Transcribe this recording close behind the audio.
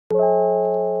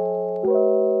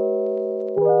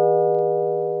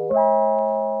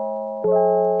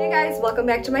guys, welcome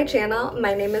back to my channel.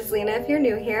 My name is Lena if you're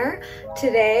new here.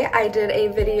 Today I did a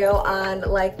video on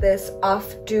like this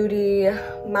off-duty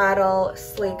model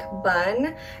sleek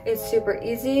bun. It's super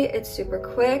easy, it's super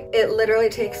quick. It literally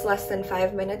takes less than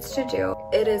 5 minutes to do.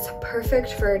 It is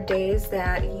perfect for days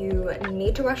that you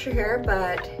need to wash your hair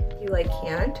but you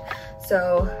can't.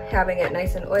 So having it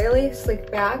nice and oily, sleek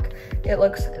back, it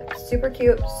looks super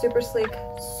cute, super sleek,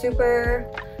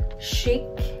 super chic,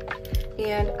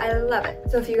 and I love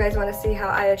it. So if you guys want to see how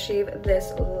I achieve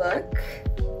this look,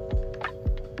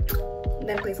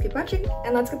 then please keep watching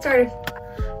and let's get started.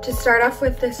 To start off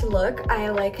with this look, I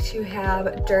like to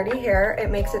have dirty hair. It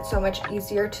makes it so much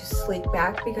easier to sleek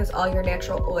back because all your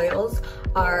natural oils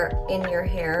are in your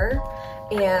hair.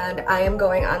 And I am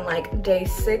going on like day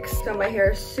 6, so my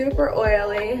hair is super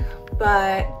oily,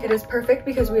 but it is perfect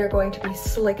because we are going to be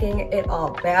slicking it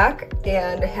all back,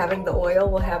 and having the oil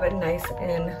will have it nice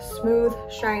and smooth,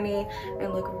 shiny,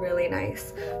 and look really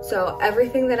nice. So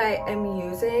everything that I am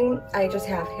using, I just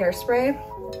have hairspray.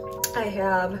 I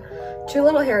have 2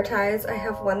 little hair ties. I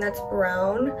have one that's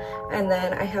brown, and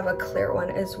then I have a clear one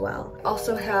as well.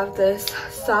 Also have this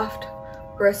soft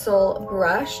bristle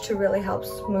brush to really help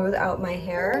smooth out my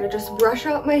hair. I just brush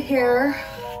out my hair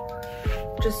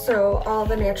just so all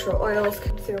the natural oils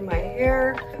come through my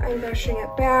hair. I'm brushing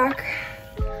it back.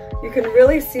 You can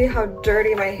really see how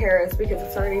dirty my hair is because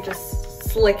it's already just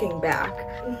slicking back.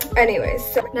 Anyways,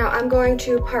 so now I'm going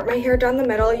to part my hair down the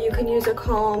middle. You can use a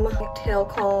comb, tail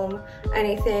comb,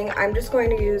 anything. I'm just going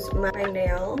to use my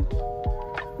nail,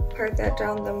 part that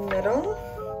down the middle,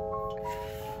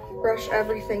 brush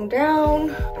everything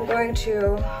down. I'm going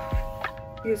to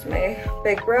use my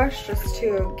big brush just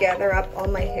to gather up all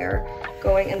my hair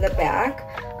going in the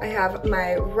back. I have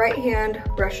my right hand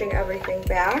brushing everything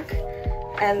back,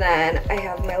 and then I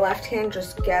have my left hand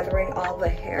just gathering all the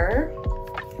hair.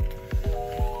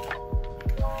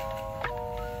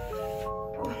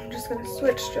 I'm just gonna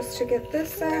switch just to get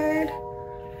this side.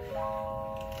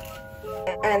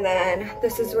 And then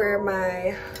this is where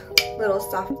my little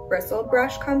soft bristle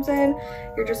brush comes in.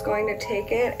 You're just going to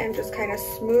take it and just kind of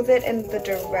smooth it in the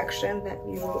direction that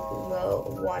you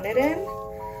will want it in.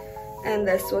 And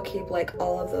this will keep like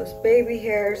all of those baby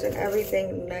hairs and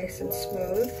everything nice and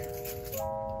smooth.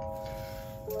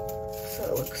 So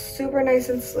it looks super nice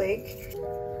and sleek.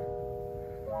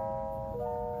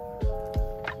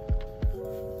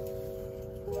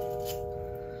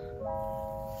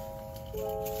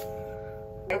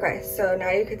 Okay, so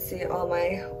now you can see all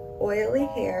my oily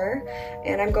hair,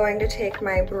 and I'm going to take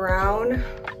my brown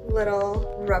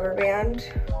little rubber band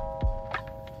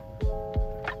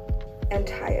and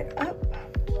tie it up.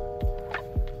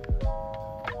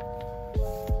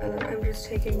 And then I'm just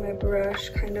taking my brush,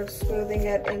 kind of smoothing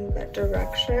it in that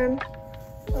direction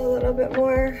a little bit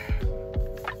more.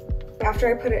 After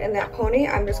I put it in that pony,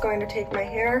 I'm just going to take my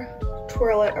hair,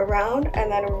 twirl it around,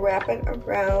 and then wrap it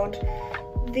around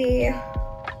the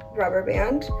rubber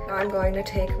band. Now I'm going to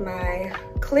take my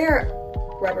clear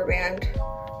rubber band,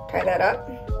 tie that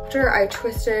up. After I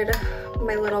twisted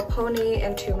my little pony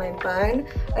into my bun,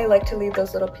 I like to leave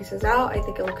those little pieces out. I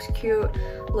think it looks cute,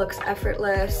 looks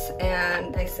effortless,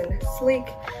 and nice and sleek.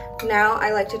 Now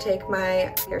I like to take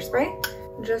my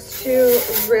hairspray just to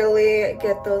really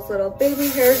get those little baby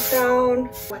hairs down.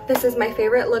 This is my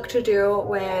favorite look to do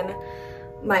when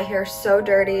my hair's so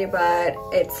dirty but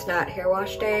it's not hair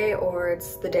wash day, or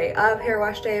it's the day of hair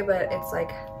wash day but it's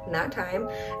like not time.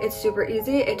 It's super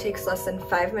easy. It takes less than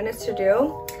 5 minutes to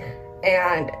do,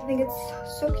 and I think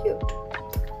it's so cute.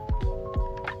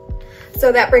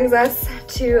 So that brings us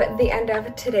to the end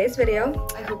of today's video.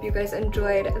 I hope you guys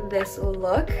enjoyed this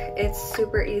look. It's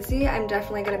super easy. I'm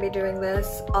definitely going to be doing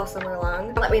this all summer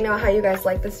long. Let me know how you guys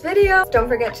like this video. Don't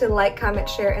forget to like, comment,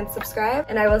 share, and subscribe,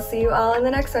 and I will see you all in the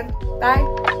next one.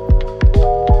 Bye!